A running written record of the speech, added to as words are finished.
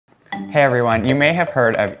Hey everyone, you may have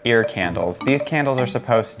heard of ear candles. These candles are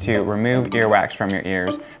supposed to remove earwax from your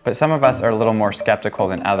ears, but some of us are a little more skeptical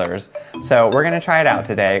than others. So we're gonna try it out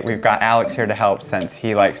today. We've got Alex here to help since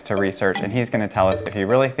he likes to research, and he's gonna tell us if he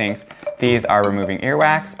really thinks these are removing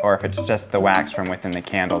earwax or if it's just the wax from within the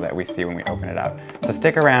candle that we see when we open it up. So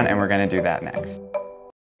stick around and we're gonna do that next.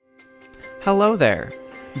 Hello there.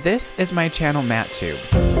 This is my channel MathTube.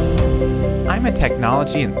 I'm a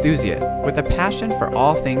technology enthusiast with a passion for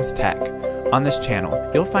all things tech. On this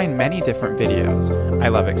channel, you'll find many different videos. I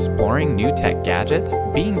love exploring new tech gadgets,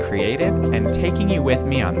 being creative, and taking you with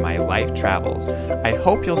me on my life travels. I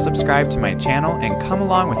hope you'll subscribe to my channel and come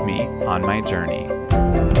along with me on my journey.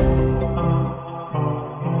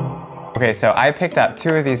 Okay, so I picked up 2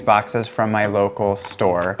 of these boxes from my local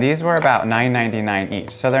store. These were about $9.99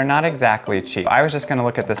 each, so they're not exactly cheap. I was just gonna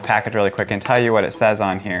look at this package really quick and tell you what it says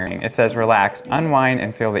on here. It says, relax, unwind,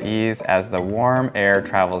 and feel the ease as the warm air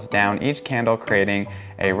travels down each candle, creating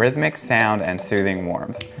a rhythmic sound and soothing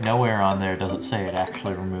warmth. Nowhere on there does it say it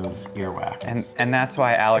actually removes earwax. And that's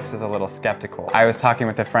why Alex is a little skeptical. I was talking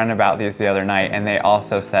with a friend about these the other night, and they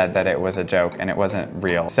also said that it was a joke and it wasn't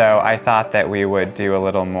real. So I thought that we would do a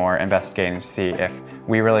little more investigating to see if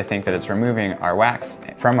we really think that it's removing our wax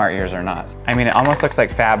from our ears or not. I mean, it almost looks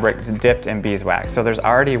like fabric dipped in beeswax. So there's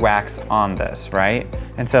already wax on this, right?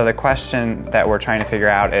 And so the question that we're trying to figure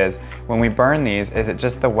out is, when we burn these, is it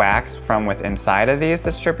just the wax from within inside of these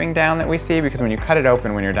that's dripping down that we see? Because when you cut it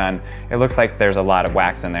open when you're done, it looks like there's a lot of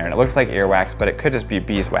wax in there, and it looks like earwax, but it could just be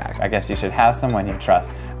beeswax. I guess you should have someone you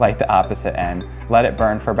trust light the opposite end, let it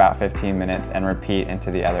burn for about 15 minutes, and repeat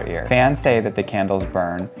into the other ear. Fans say that the candles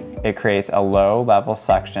burn. It creates a low-level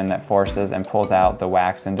suction that forces and pulls out the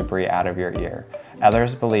wax and debris out of your ear.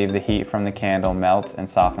 Others believe the heat from the candle melts and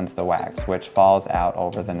softens the wax, which falls out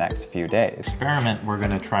over the next few days. The experiment we're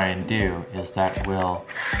going to try and do is that we'll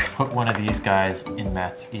put one of these guys in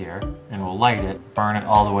Matt's ear, and we'll light it, burn it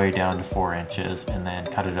all the way down to 4 inches, and then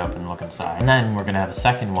cut it up and look inside. And then we're going to have a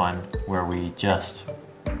second one where we just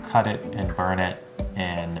cut it and burn it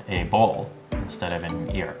in a bowl instead of in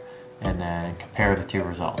an ear, and then compare the 2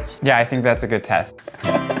 results. Yeah, I think that's a good test.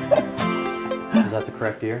 Is that the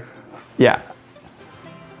correct ear? Yeah.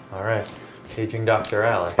 All right, paging Dr.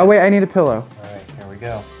 Alex. Oh wait, I need a pillow. All right, here we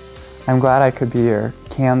go. I'm glad I could be your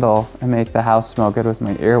candle and make the house smell good with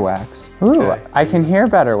my earwax. Ooh, okay. I can hear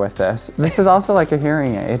better with this. This is also like a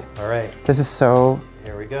hearing aid. All right. This is so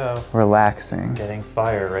here we go. Relaxing. Getting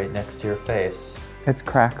fire right next to your face. It's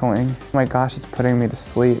crackling. Oh my gosh, it's putting me to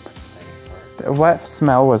sleep. What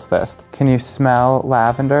smell was this? Can you smell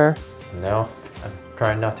lavender? No, I'm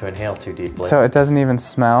trying not to inhale too deeply. So it doesn't even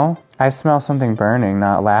smell? I smell something burning,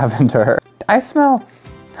 not lavender. I smell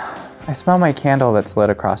my candle that's lit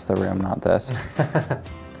across the room, not this. At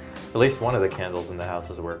least one of the candles in the house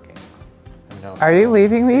is working. Are you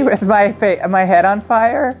leaving me with my head on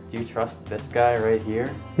fire? Do you trust this guy right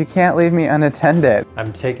here? You can't leave me unattended.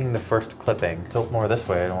 I'm taking the first clipping. Tilt more this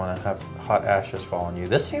way. I don't want to have hot ashes fall on you.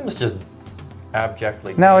 This seems just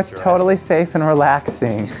abjectly No, dangerous. It's totally safe and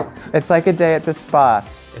relaxing. It's like a day at the spa.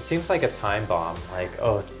 It seems like a time bomb. Like,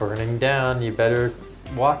 oh, it's burning down. You better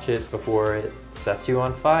watch it before it sets you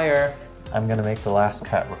on fire. I'm gonna make the last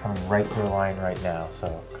cut. We're coming right through the line right now.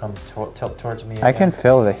 So come tilt towards me again. I can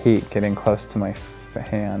feel the heat getting close to my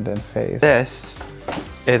hand and face. This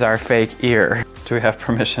is our fake ear. Do we have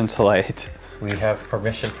permission to light? We have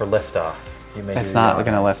permission for liftoff. You may. It's not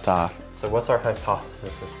gonna lift off. So what's our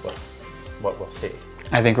hypothesis is what we'll see?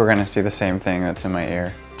 I think we're gonna see the same thing that's in my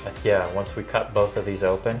ear. Yeah, once we cut both of these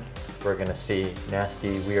open, we're gonna see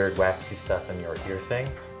nasty, weird, waxy stuff in your ear thing.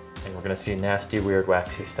 And we're gonna see nasty, weird,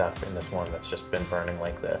 waxy stuff in this one that's just been burning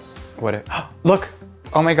like this. What look!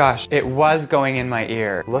 Oh my gosh, it was going in my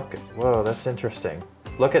ear. Look, whoa, that's interesting.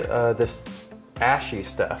 Look at this ashy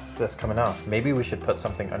stuff that's coming off. Maybe we should put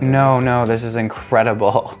something under. No, this is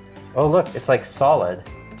incredible. Oh look, it's like solid.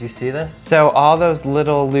 Do you see this? So all those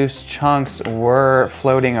little loose chunks were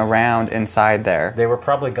floating around inside there. They were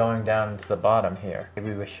probably going down to the bottom here.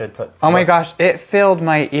 Maybe we should put... Oh my gosh, it filled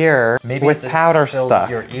my ear with powder stuff.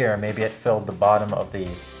 Your ear, maybe it filled the bottom of the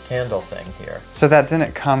candle thing here. So that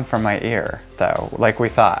didn't come from my ear though, like we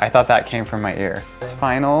thought. I thought that came from my ear. This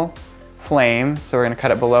final flame, so we're gonna cut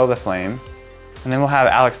it below the flame. And then we'll have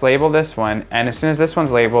Alex label this one. And as soon as this one's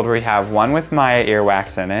labeled, we have one with my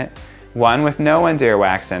earwax in it, one with no one's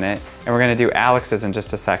earwax in it, and we're gonna do Alex's in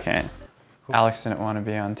just a second. Alex didn't want to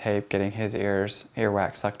be on tape getting his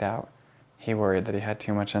earwax sucked out. He worried that he had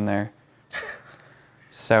too much in there.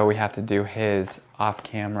 So we have to do his off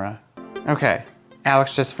camera. Okay,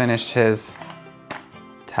 Alex just finished his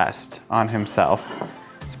test on himself.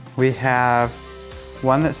 We have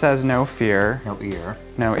one that says no fear. No ear.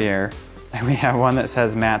 No ear. And we have one that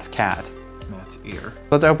says Matt's cat. Matt's ear.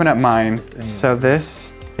 Let's open up mine. So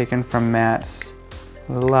this, taken from Matt's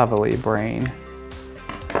lovely brain.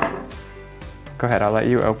 Go ahead, I'll let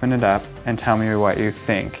you open it up and tell me what you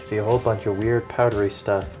think. See a whole bunch of weird powdery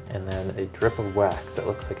stuff and then a drip of wax that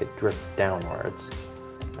looks like it dripped downwards.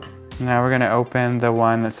 Now we're gonna open the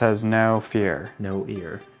one that says no fear. No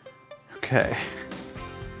ear. Okay.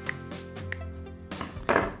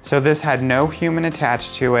 So this had no human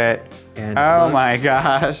attached to it. And oh my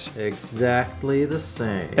gosh. Exactly the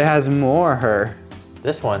same. It has more.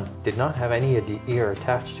 This one did not have any of the ear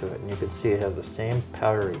attached to it, and you can see it has the same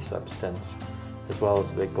powdery substance as well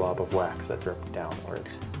as a big glob of wax that dripped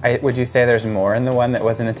downwards. Would you say there's more in the one that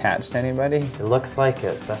wasn't attached to anybody? It looks like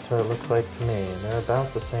it. That's what it looks like to me, and they're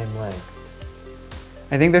about the same length.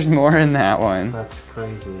 I think there's more in that one. That's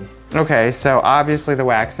crazy. Okay, so obviously the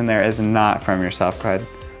wax in there is not from yourself, bud.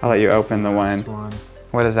 I'll let you open the one.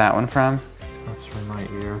 What is that one from? That's from my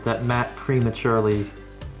ear. That Matt prematurely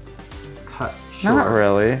cut short. Not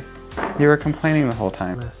really. You were complaining the whole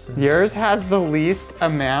time. Listen. Yours has the least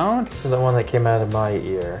amount? This is the one that came out of my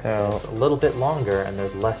ear. Oh. It's a little bit longer and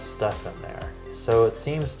there's less stuff in there. So it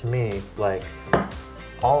seems to me like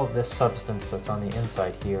all of this substance that's on the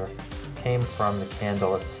inside here came from the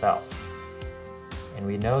candle itself. And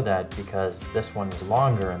we know that because this one is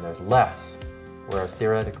longer and there's less. Whereas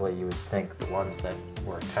theoretically you would think the ones that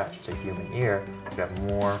were attached to human ear would have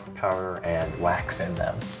more powder and wax in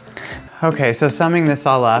them. Okay, so summing this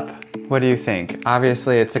all up, what do you think?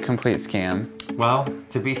 Obviously it's a complete scam. Well,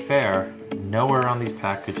 to be fair, nowhere on these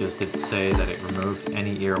packages did it say that it removed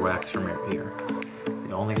any earwax from your ear.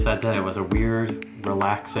 It only said that it was a weird,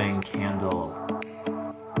 relaxing candle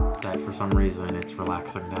that for some reason it's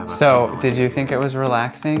relaxing to have a So, did you think it was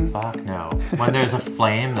relaxing? Fuck no. When there's a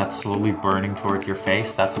flame that's slowly burning towards your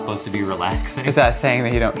face, that's supposed to be relaxing. Is that saying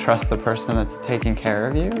that you don't trust the person that's taking care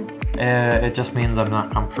of you? It just means I'm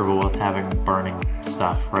not comfortable with having burning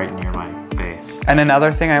stuff right near my face. And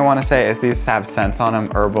another thing I want to say is these have scents on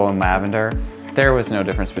them, herbal and lavender. There was no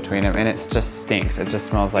difference between them, and it just stinks. It just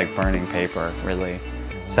smells like burning paper, really.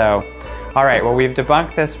 So, all right, well, we've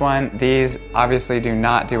debunked this one. These obviously do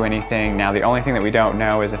not do anything. Now, the only thing that we don't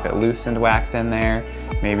know is if it loosened wax in there.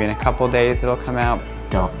 Maybe in a couple days it'll come out.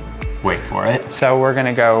 Don't wait for it. So we're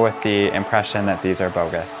gonna go with the impression that these are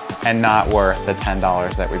bogus and not worth the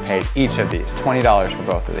 $10 that we paid each of these, $20 for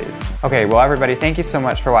both of these. Okay, well everybody, thank you so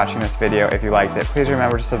much for watching this video. If you liked it, please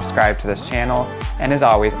remember to subscribe to this channel. And as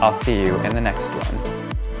always, I'll see you in the next one.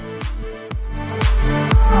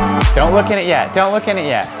 Don't look in it yet, don't look in it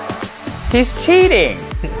yet. He's cheating!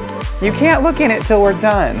 You can't look in it till we're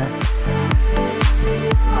done.